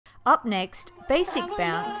Up next, basic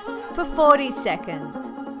bounce for 40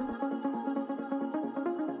 seconds.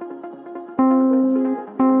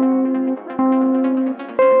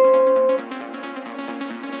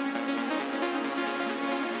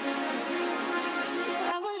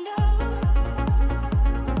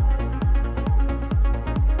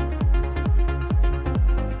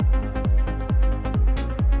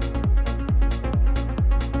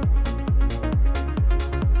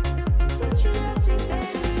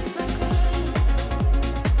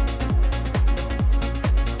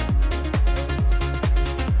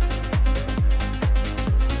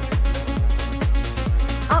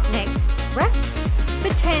 Up next, rest for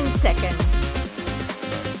 10 seconds.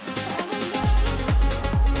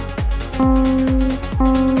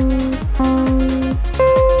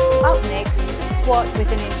 Up next, squat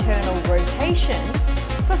with an internal rotation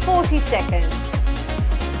for 40 seconds.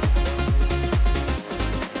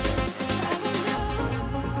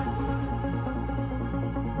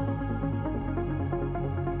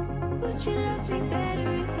 Would you love me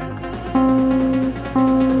better if I could?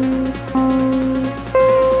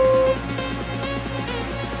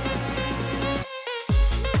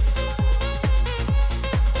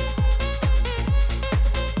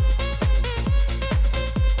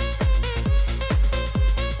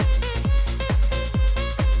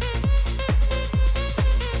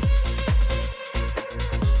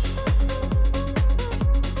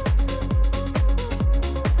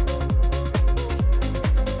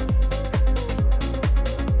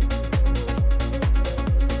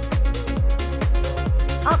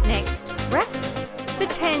 Up next, rest for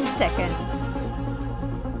 10 seconds.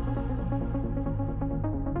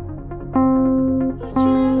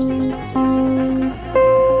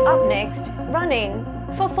 Up next, running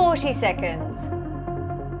for 40 seconds.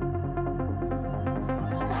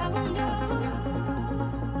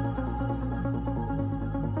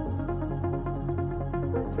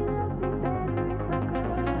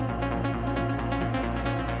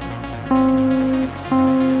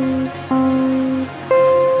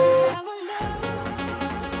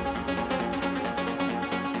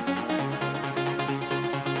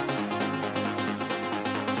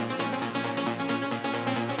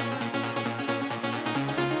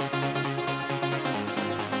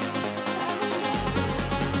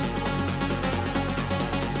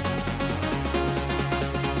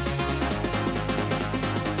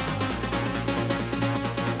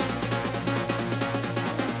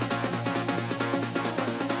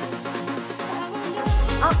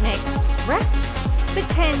 Up next, rest for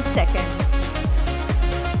 10 seconds.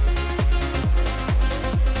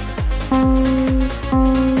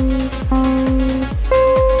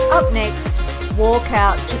 Up next, walk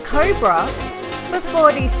out to Cobra for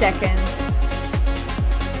 40 seconds.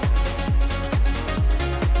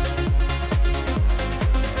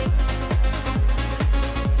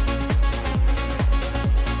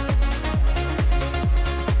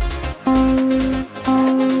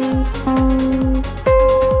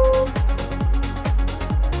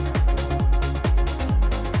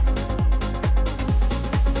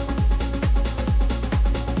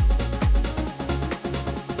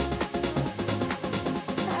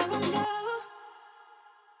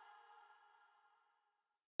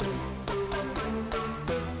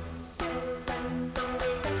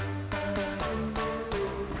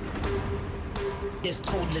 There's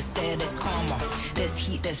coldness there, there's karma. There's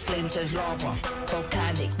heat, there's flames, there's lava.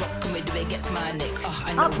 Volcanic, what can we do? It gets manic.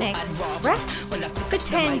 I know Up what next, I'd rather. rest When I pick for up the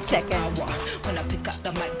 10 mic, it's seconds. power. When I pick up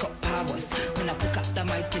the mic, got powers. When I pick up the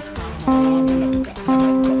mic, it's power. When I pick up the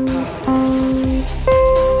mic, got powers.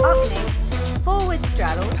 Up next, forward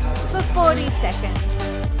straddle for 40 seconds.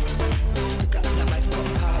 Pick up the mic, got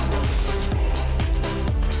powers.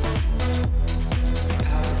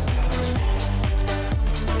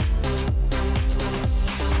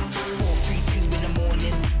 4, 3, 2 in the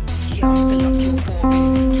morning. Yeah, I feel like you're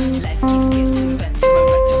boring. Life keeps getting better and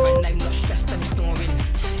better, and I'm not stressed, I'm snoring.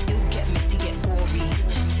 It'll get messy, get gory.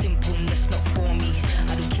 Simpleness not for me.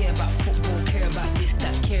 I don't care about football, care about this,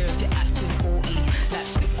 that, care if you're acting 40. Like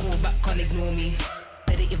quick call back, can't ignore me.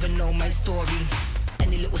 They don't even know my story.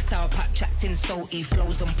 Any little sour patch acting salty,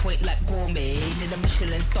 flows on point like gourmet. Need a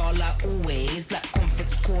Michelin star like always, like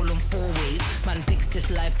conference call on 4 ways. Man thinks this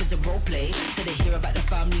life is a role play, so they hear about the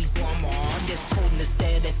family drama. There's coldness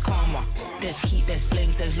there, there's karma. There's heat, there's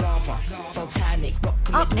flames, there's lava. Volcanic, what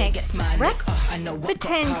can Up we do? It next, gets manic. rest I know for what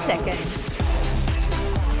 10 got powers. seconds.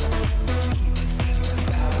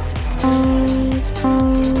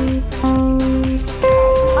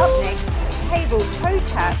 Up next, table toe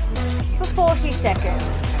taps for 40 seconds.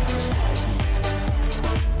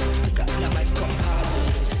 Pick up, now I got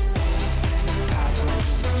powers. Powers.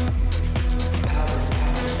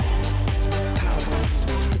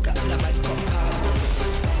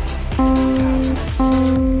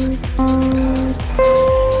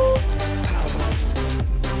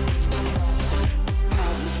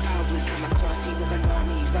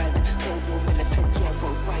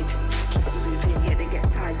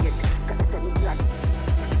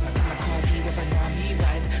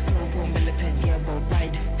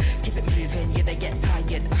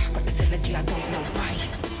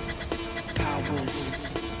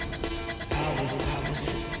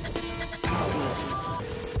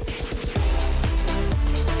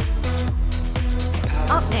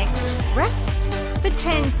 Up next, rest for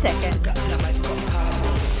 10 seconds.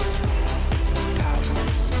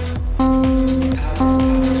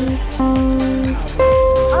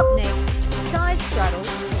 Up next, side straddle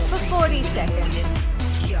for 40 seconds.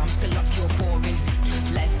 Yeah, I'm still up, you're boring.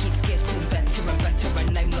 Life keeps getting better and better,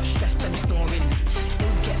 and I'm not stressed, I'm snoring.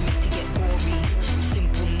 It'll get messy, get gory.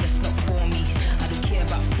 Simpleness not for me. I don't care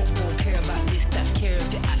about football, care about this, that, care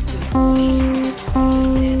if you're acting for me.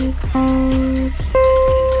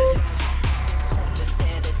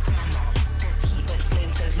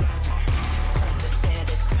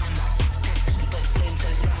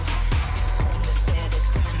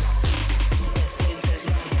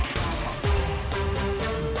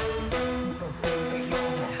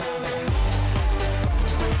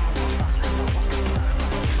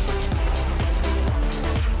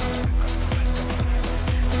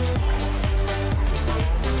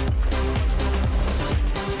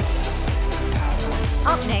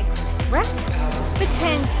 Up next, rest for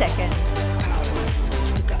 10 seconds.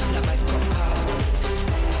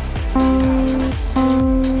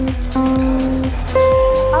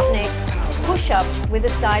 Up next, push up with a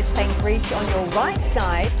side plank reach on your right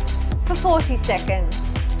side for 40 seconds.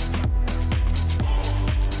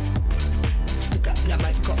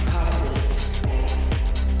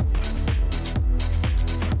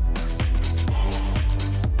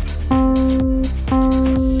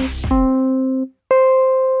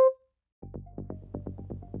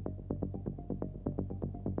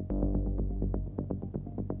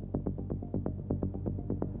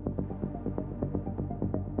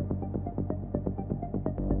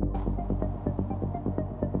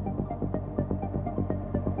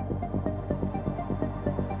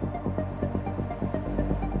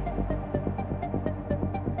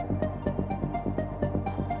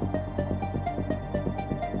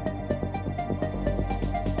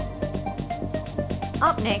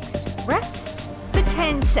 Up next, rest for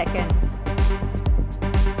 10 seconds.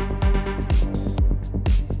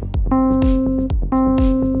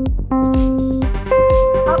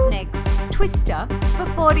 Up next, twister for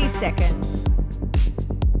 40 seconds.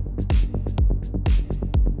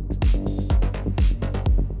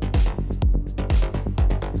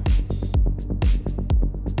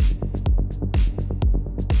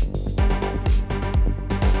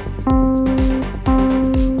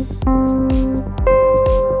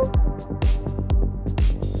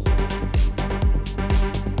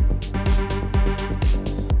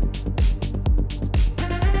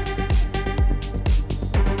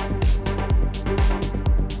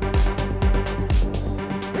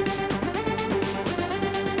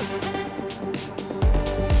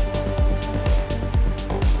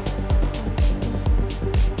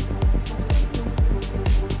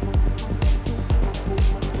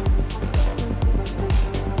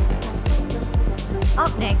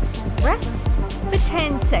 Up next, rest for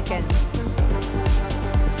 10 seconds.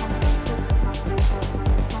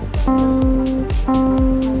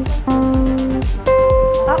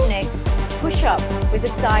 Up next, push up with a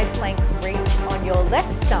side plank reach on your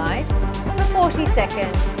left side for 40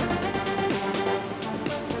 seconds.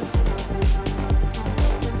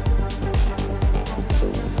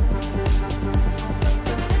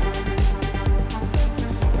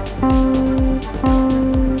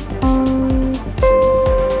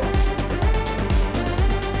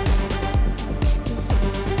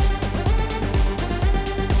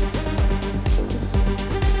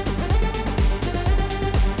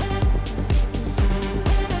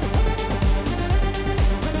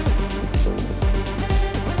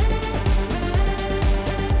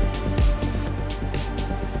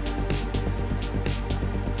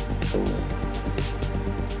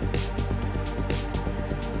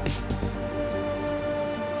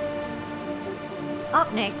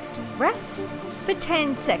 Up next, rest for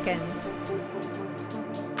 10 seconds.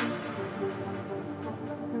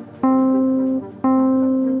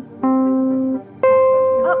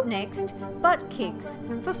 Up next, butt kicks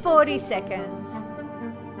for 40 seconds.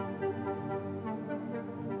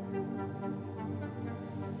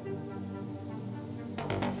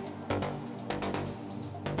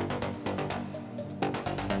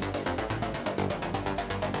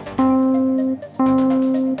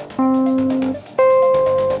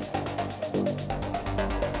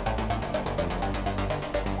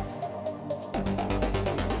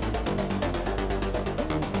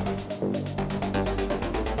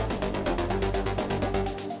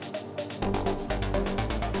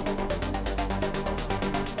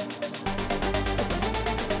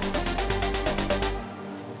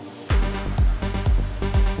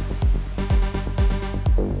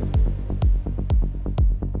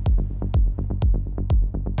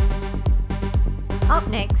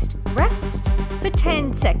 for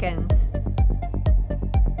 10 seconds.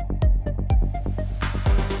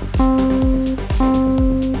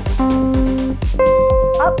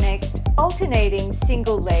 Up next, alternating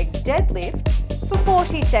single leg deadlift for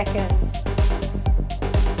 40 seconds.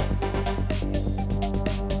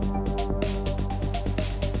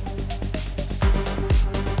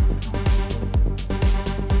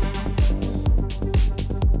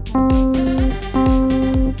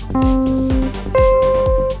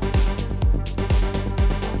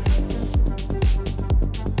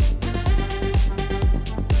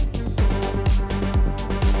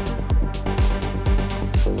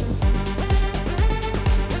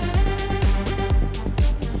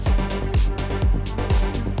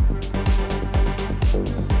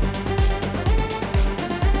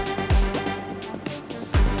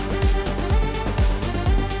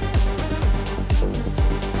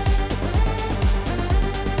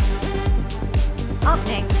 Up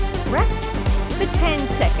next, rest for 10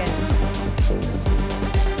 seconds.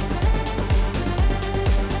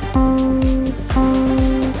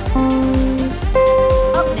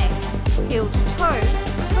 Up next, heel to toe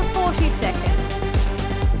for 40 seconds.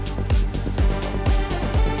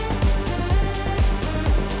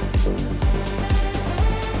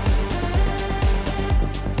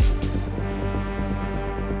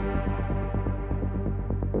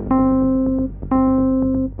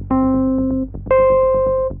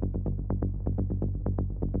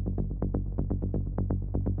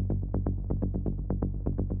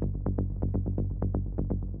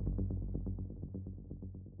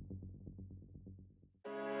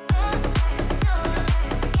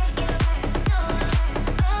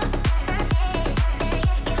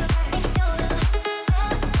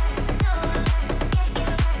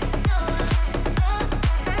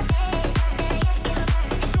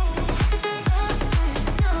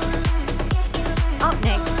 Up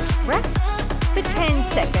next, rest for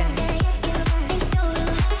 10 seconds.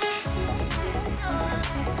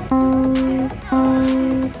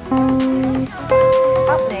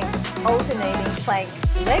 Up next, alternating plank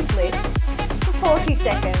leg lifts for 40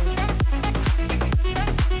 seconds.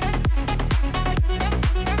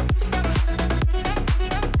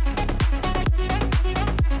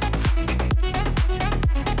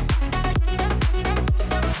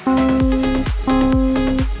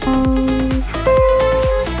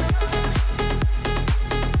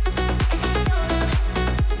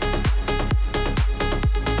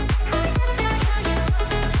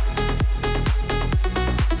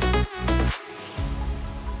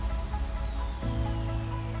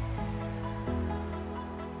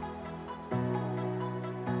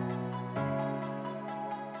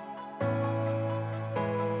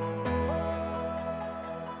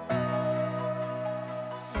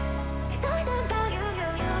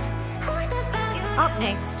 Up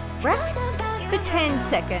next, rest for 10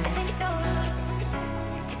 seconds.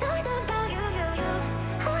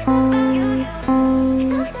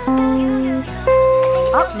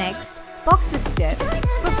 Up next, boxer step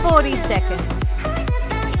for 40 seconds.